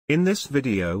In this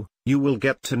video, you will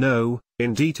get to know,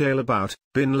 in detail about,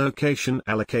 bin location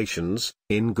allocations,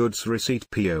 in goods receipt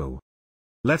PO.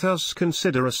 Let us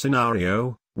consider a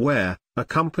scenario, where, a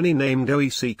company named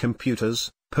OEC Computers,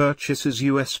 purchases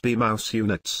USB mouse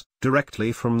units,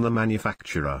 directly from the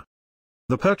manufacturer.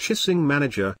 The purchasing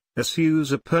manager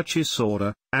issues a purchase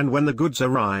order, and when the goods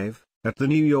arrive, at the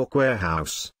New York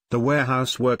warehouse, the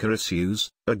warehouse worker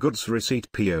issues a goods receipt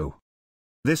PO.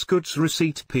 This goods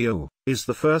receipt PO is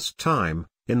the first time,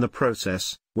 in the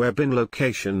process, where bin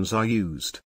locations are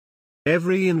used.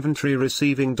 Every inventory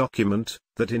receiving document,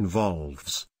 that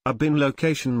involves a bin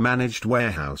location managed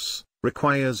warehouse,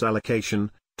 requires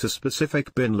allocation to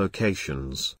specific bin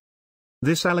locations.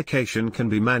 This allocation can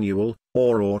be manual,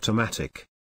 or automatic.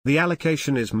 The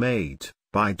allocation is made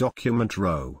by document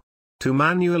row. To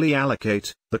manually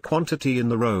allocate the quantity in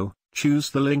the row, choose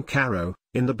the link arrow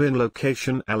in the bin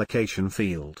location allocation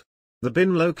field. The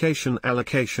bin location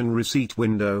allocation receipt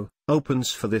window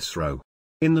opens for this row.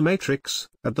 In the matrix,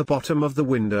 at the bottom of the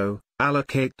window,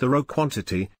 allocate the row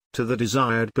quantity to the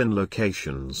desired bin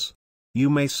locations. You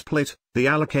may split the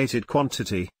allocated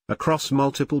quantity across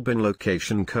multiple bin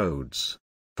location codes.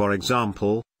 For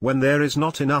example, when there is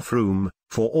not enough room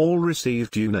for all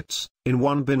received units in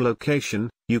one bin location,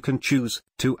 you can choose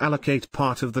to allocate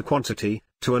part of the quantity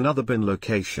to another bin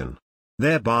location,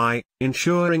 thereby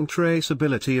ensuring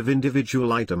traceability of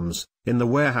individual items in the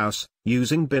warehouse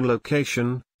using bin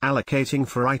location allocating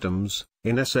for items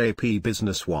in SAP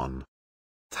Business One.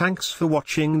 Thanks for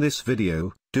watching this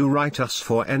video. Do write us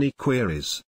for any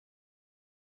queries.